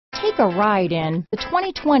Take a ride in the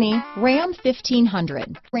 2020 Ram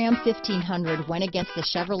 1500. Ram 1500 went against the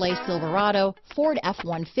Chevrolet Silverado, Ford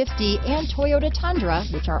F-150, and Toyota Tundra,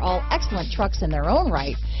 which are all excellent trucks in their own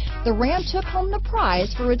right. The Ram took home the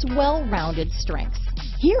prize for its well-rounded strengths.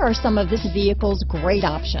 Here are some of this vehicle's great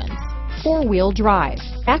options: four-wheel drive,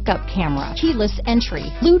 backup camera, keyless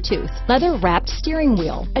entry, Bluetooth, leather-wrapped steering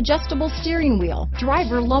wheel, adjustable steering wheel,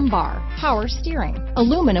 driver lumbar, power steering,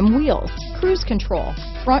 aluminum wheels, cruise control,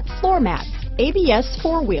 front floor mats, ABS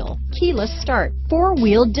four-wheel, keyless start,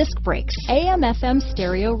 four-wheel disc brakes, AM/FM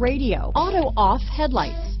stereo radio, auto-off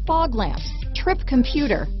headlights, fog lamps, trip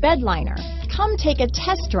computer, bed liner. Come take a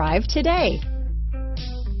test drive today.